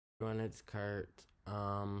When it's Kurt.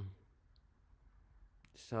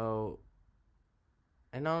 So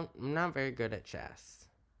I'm not very good at chess,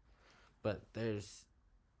 but there's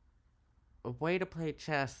a way to play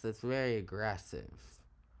chess that's very aggressive,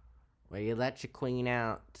 where you let your queen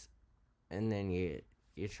out and then you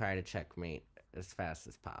try to checkmate as fast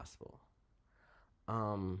as possible.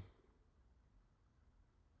 Um,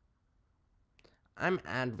 I'm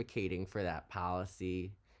advocating for that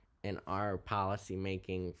policy in our policy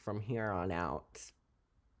making from here on out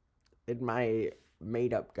in my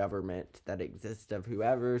made up government that exists of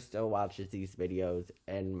whoever still watches these videos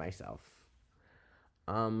and myself.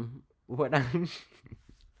 What I'm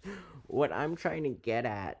what I'm trying to get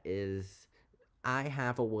at is I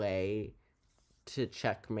have a way to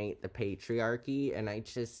checkmate the patriarchy, and I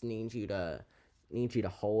just need you to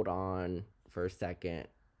hold on for a second,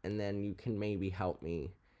 and then you can maybe help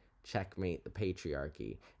me checkmate the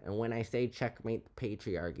patriarchy. And when I say checkmate the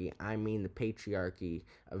patriarchy, I mean the patriarchy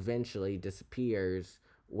eventually disappears,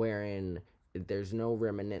 wherein there's no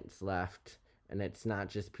remnants left, and it's not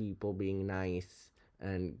just people being nice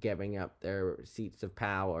and giving up their seats of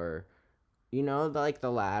power. Like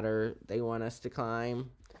the ladder they want us to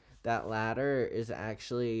climb. That ladder is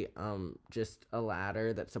actually just a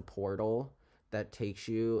ladder that's a portal that takes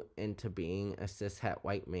you into being a cishet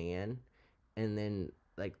white man, and then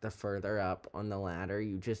like the further up on the ladder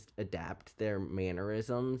you just adapt their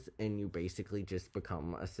mannerisms and you basically just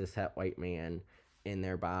become a cishet white man in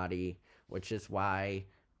their body, which is why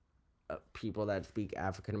people that speak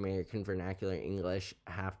African American vernacular English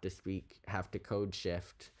have to code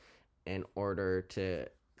shift in order to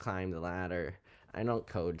climb the ladder. I don't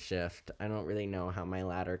code shift. I don't really know how my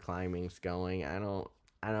ladder climbing's going. I don't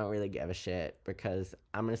really give a shit because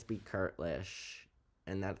I'm gonna speak Kurtlish,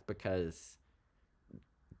 and that's because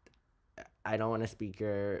I don't want to speak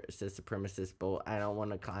your cis supremacist bull. I don't want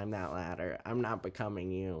to climb that ladder. I'm not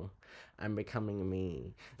becoming you. I'm becoming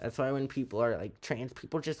me. That's why when people are like trans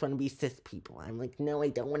people just want to be cis people, I'm like, no, I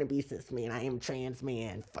don't want to be cis man. I am trans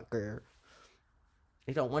man, fucker.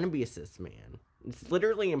 I don't want to be a cis man. It's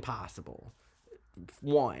literally impossible.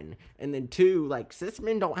 One. And then two, like cis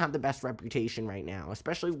men don't have the best reputation right now,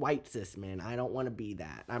 especially white cis men. I don't want to be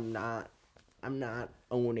that. I'm not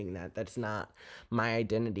owning that. That's not my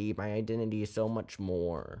identity. My identity is so much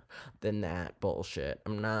more than that bullshit.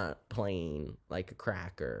 I'm not playing like a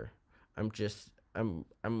cracker.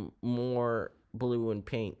 I'm more blue and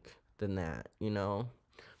pink than that.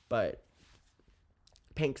 But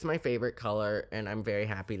pink's my favorite color, and I'm very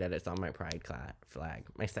happy that it's on my pride flag.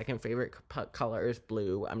 My second favorite color is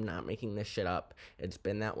blue. I'm not making this shit up. It's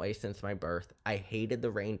been that way since my birth. I hated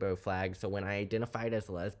the rainbow flag, so when I identified as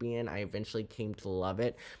lesbian, I eventually came to love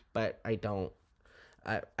it, but I don't.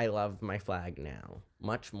 I love my flag now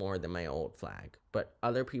much more than my old flag, but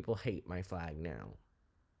other people hate my flag now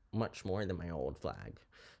much more than my old flag.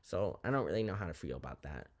 So I don't really know how to feel about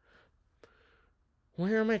that.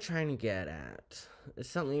 Where am I trying to get at? It's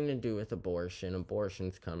something to do with abortion.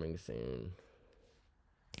 Abortion's coming soon.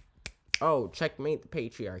 Oh, checkmate the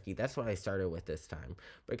patriarchy. That's what I started with this time.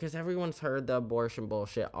 Because everyone's heard the abortion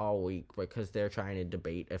bullshit all week because they're trying to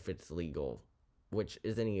debate if it's legal, which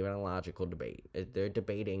isn't even a logical debate. They're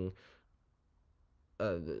debating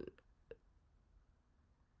uh,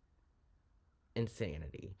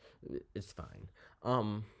 insanity. It's fine.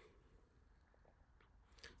 Um,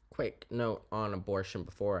 Quick note on abortion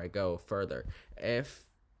before I go further. If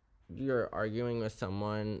you're arguing with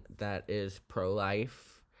someone that is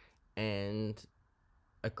pro-life and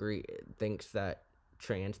agree thinks that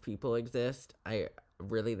trans people exist, I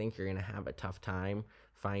really think you're gonna have a tough time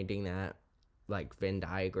finding that like Venn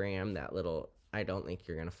diagram, that little. I don't think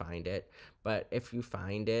you're gonna find it, but if you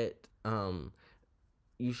find it,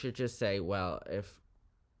 you should just say, well, if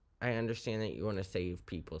I understand that you want to save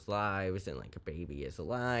people's lives and like a baby is a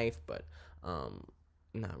life, but um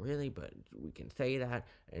not really, but we can say that.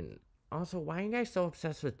 And also, why are you guys so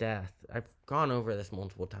obsessed with death? I've gone over this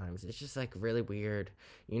multiple times. It's just like really weird.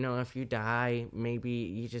 If you die, maybe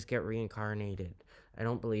you just get reincarnated. I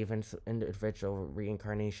don't believe in individual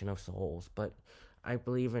reincarnation of souls, but I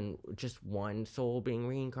believe in just one soul being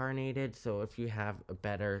reincarnated. So if you have a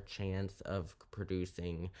better chance of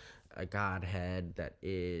producing a godhead that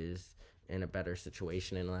is in a better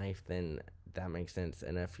situation in life, then that makes sense.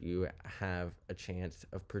 And if you have a chance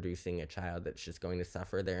of producing a child that's just going to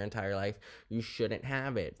suffer their entire life, you shouldn't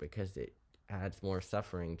have it because it adds more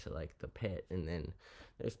suffering to like the pit. And then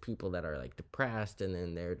there's people that are like depressed, and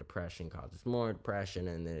then their depression causes more depression,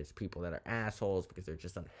 and then there's people that are assholes because they're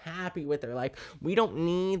just unhappy with their life. We don't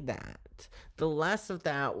need that. The less of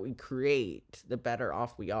that we create, the better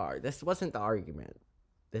off we are. This wasn't the argument.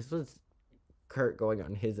 this was Kurt going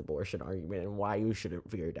on his abortion argument and why you shouldn't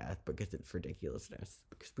fear death because it's ridiculousness.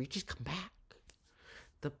 Because we just come back.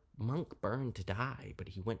 The monk burned to die, but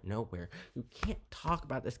he went nowhere. You can't talk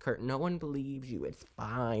about this, Kurt. No one believes you. It's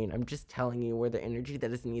fine. I'm just telling you, we're the energy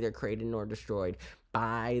that is neither created nor destroyed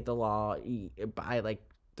by the law, by like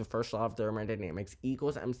the first law of thermodynamics,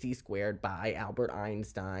 equals mc squared by Albert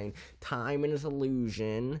Einstein. Time is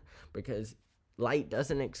illusion because light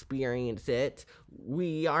doesn't experience it.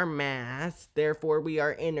 We are mass, therefore we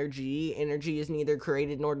are energy. Energy is neither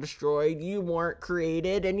created nor destroyed. You weren't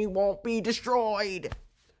created and you won't be destroyed.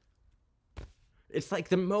 It's like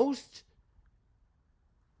the most...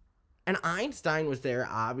 And Einstein was there,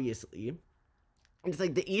 obviously. It's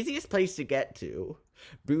like the easiest place to get to.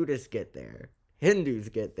 Buddhists get there. Hindus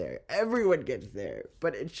get there. Everyone gets there.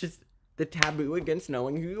 But it's just the taboo against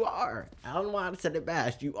knowing who you are. Alan Watts said it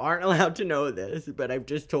best. You aren't allowed to know this, but I've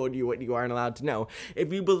just told you what you aren't allowed to know.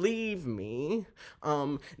 If you believe me,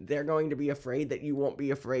 they're going to be afraid that you won't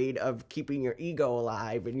be afraid of keeping your ego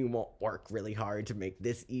alive, and you won't work really hard to make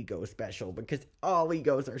this ego special, because all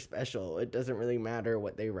egos are special. It doesn't really matter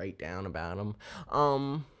what they write down about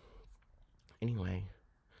them. Anyway,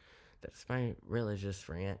 that's my religious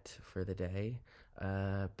rant for the day.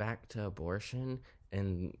 Back to abortion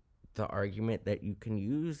and the argument that you can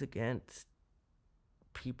use against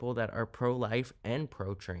people that are pro-life and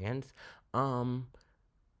pro-trans.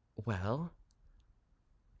 Well,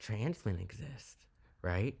 trans men exist,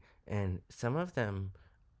 right? And some of them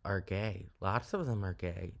are gay. Lots of them are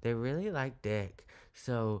gay. They really like dick.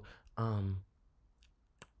 So,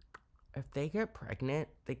 if they get pregnant,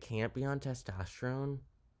 they can't be on testosterone.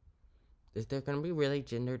 They're going to be really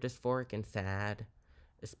gender dysphoric and sad,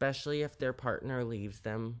 especially if their partner leaves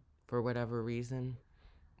them for whatever reason,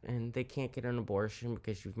 and they can't get an abortion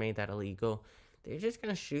because you've made that illegal. They're just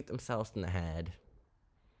going to shoot themselves in the head.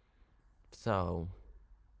 So,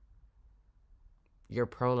 your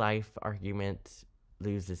pro-life argument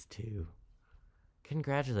loses too.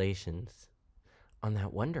 Congratulations on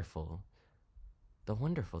that wonderful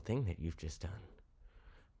thing that you've just done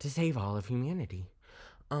to save all of humanity.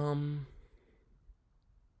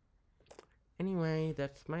 Anyway,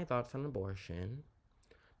 that's my thoughts on abortion.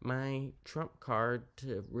 My trump card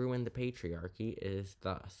to ruin the patriarchy is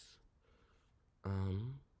thus.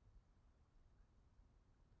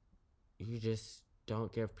 You just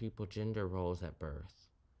don't give people gender roles at birth.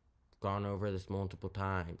 Gone over this multiple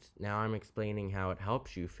times. Now I'm explaining how it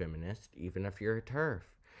helps you, feminist, even if you're a TERF.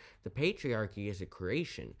 The patriarchy is a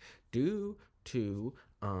creation due to,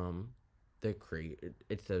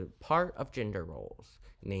 it's a part of gender roles,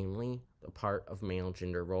 namely the part of male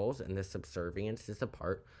gender roles, and the subservience is a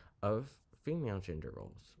part of female gender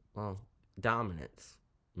roles. Well, dominance,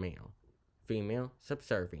 male. Female,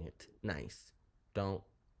 subservient. Nice. Don't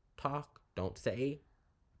talk, don't say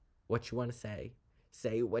what you want to say.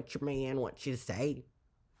 Say what your man wants you to say.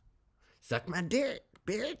 Suck my dick,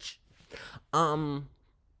 bitch.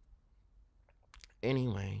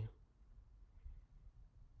 Anyway.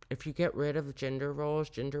 If you get rid of gender roles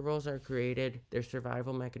are created. They're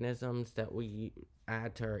survival mechanisms that we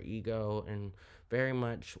add to our ego, and very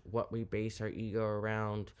much what we base our ego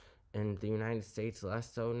around. In the United States,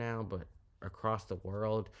 less so now, but across the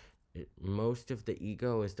world, most of the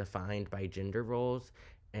ego is defined by gender roles.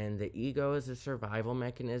 And the ego is a survival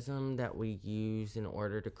mechanism that we use in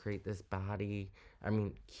order to create this body.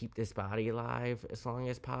 Keep this body alive as long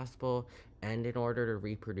as possible, and in order to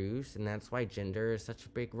reproduce. And that's why gender is such a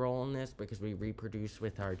big role in this, because we reproduce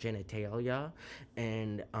with our genitalia.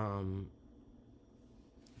 And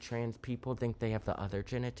trans people think they have the other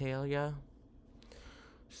genitalia.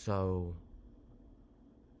 So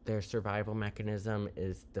their survival mechanism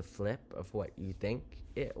is the flip of what you think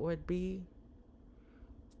it would be.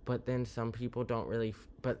 But then some people don't really...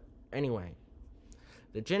 But anyway,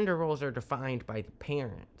 the gender roles are defined by the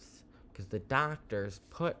parents, because the doctors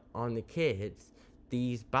put on the kids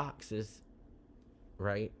these boxes,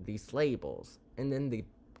 right? These labels. And then the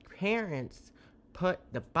parents put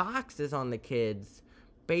the boxes on the kids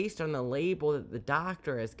based on the label that the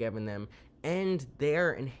doctor has given them and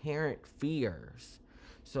their inherent fears.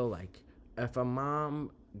 So, like, if a mom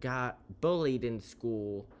got bullied in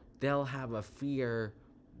school, they'll have a fear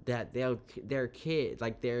that their kid,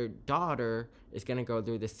 like their daughter, is going to go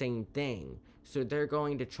through the same thing. So they're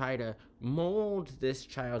going to try to mold this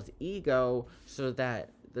child's ego so that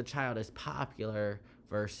the child is popular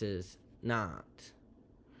versus not.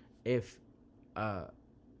 If a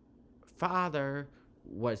father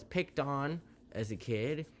was picked on as a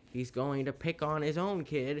kid, he's going to pick on his own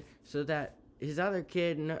kid so that his other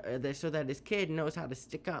kid, so that his kid knows how to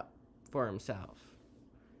stick up for himself.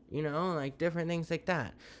 like different things like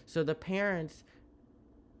that. So the parents'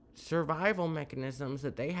 survival mechanisms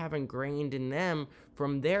that they have ingrained in them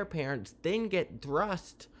from their parents then get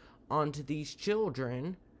thrust onto these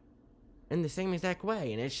children in the same exact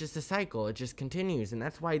way, and it's just a cycle. It just continues, and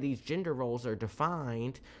that's why these gender roles are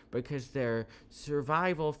defined, because they're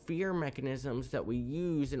survival fear mechanisms that we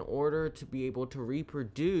use in order to be able to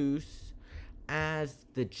reproduce as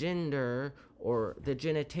the gender or the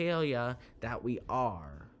genitalia that we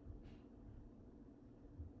are.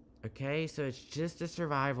 Okay, so it's just a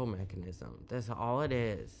survival mechanism. That's all it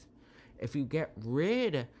is. If you get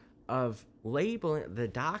rid of labeling, the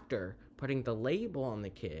doctor putting the label on the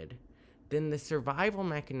kid, then the survival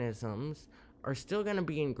mechanisms are still going to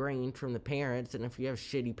be ingrained from the parents. And if you have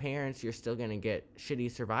shitty parents, you're still going to get shitty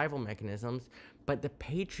survival mechanisms. But the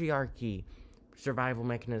patriarchy survival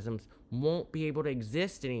mechanisms won't be able to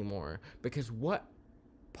exist anymore, because what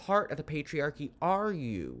part of the patriarchy are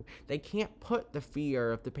you? They can't put the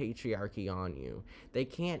fear of the patriarchy on you. They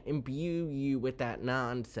can't imbue you with that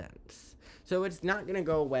nonsense. So it's not going to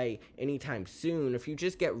go away anytime soon. If you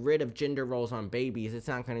just get rid of gender roles on babies, it's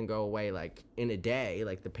not going to go away like in a day,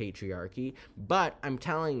 like the patriarchy. But I'm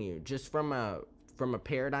telling you, just from a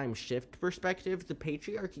paradigm shift perspective, the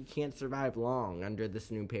patriarchy can't survive long under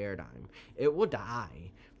this new paradigm. It will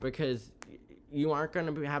die, because you aren't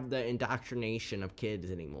going to have the indoctrination of kids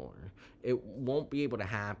anymore. It won't be able to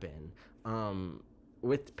happen.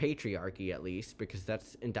 With patriarchy, at least, because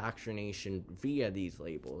that's indoctrination via these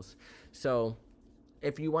labels. So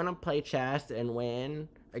if you want to play chess and win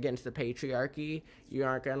against the patriarchy, you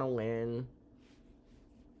aren't going to win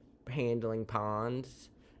handling pawns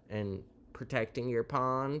and protecting your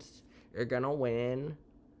pawns. You're going to win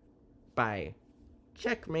by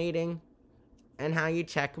checkmating. And how you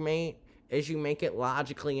checkmate is you make it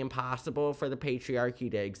logically impossible for the patriarchy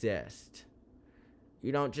to exist.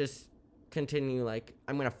 You don't just continue like,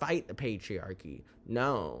 I'm going to fight the patriarchy.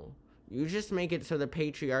 No. You just make it so the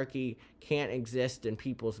patriarchy can't exist in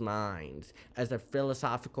people's minds as a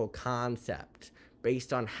philosophical concept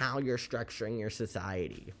based on how you're structuring your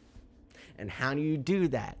society. And how do you do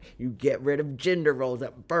that? You get rid of gender roles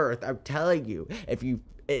at birth. I'm telling you, if you...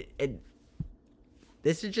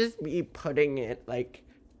 this is just me putting it like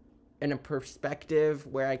in a perspective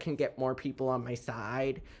where I can get more people on my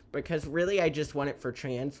side, because really I just want it for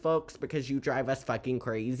trans folks, because you drive us fucking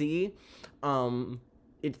crazy.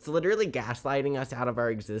 It's literally gaslighting us out of our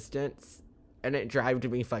existence, and it drives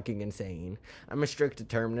me fucking insane. I'm a strict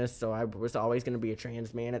determinist, so I was always going to be a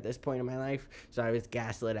trans man at this point in my life, so I was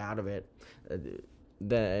gaslit out of it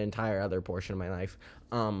the entire other portion of my life.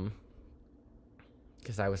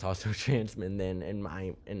 Because I was also a trans man then in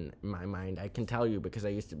my mind. I can tell you, because I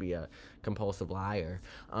used to be a compulsive liar.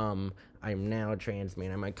 I'm now a trans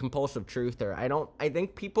man. I'm a compulsive truther. I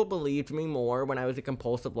think people believed me more when I was a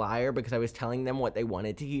compulsive liar, because I was telling them what they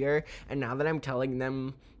wanted to hear. And now that I'm telling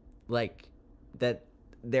them, like, that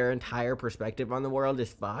their entire perspective on the world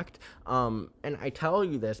is fucked. And I tell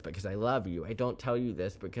you this because I love you. I don't tell you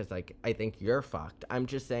this because, like, I think you're fucked. I'm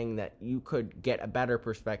just saying that you could get a better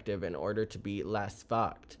perspective in order to be less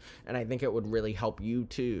fucked. And I think it would really help you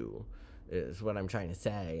too, is what I'm trying to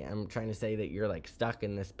say. I'm trying to say that you're, like, stuck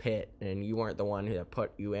in this pit, and you weren't the one who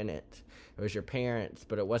put you in it. It was your parents,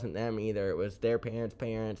 but it wasn't them either. It was their parents'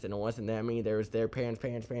 parents, and it wasn't them either. It was their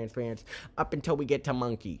parents' up until we get to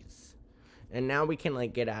monkeys. And now we can,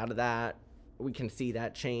 like, get out of that. We can see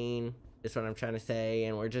that chain, is what I'm trying to say.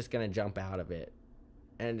 And we're just going to jump out of it.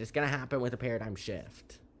 And it's going to happen with a paradigm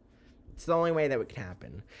shift. It's the only way that it can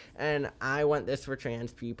happen. And I want this for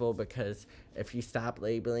trans people, because if you stop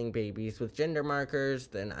labeling babies with gender markers,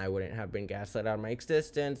 then I wouldn't have been gaslit out of my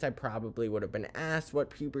existence. I probably would have been asked what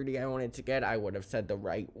puberty I wanted to get. I would have said the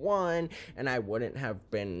right one. And I wouldn't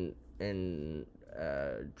have been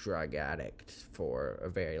a drug addict for a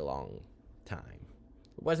very long time.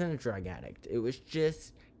 It wasn't a drug addict. It was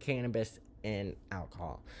just cannabis and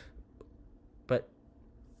alcohol. But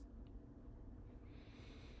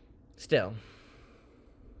still,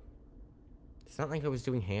 it's not like I was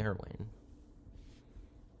doing heroin.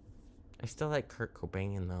 I still like Kurt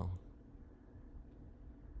Cobain, though.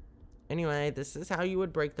 Anyway, this is how you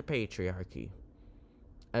would break the patriarchy.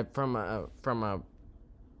 From a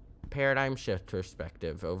paradigm shift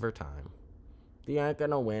perspective over time. You aren't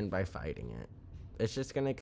going to win by fighting it. It's just going to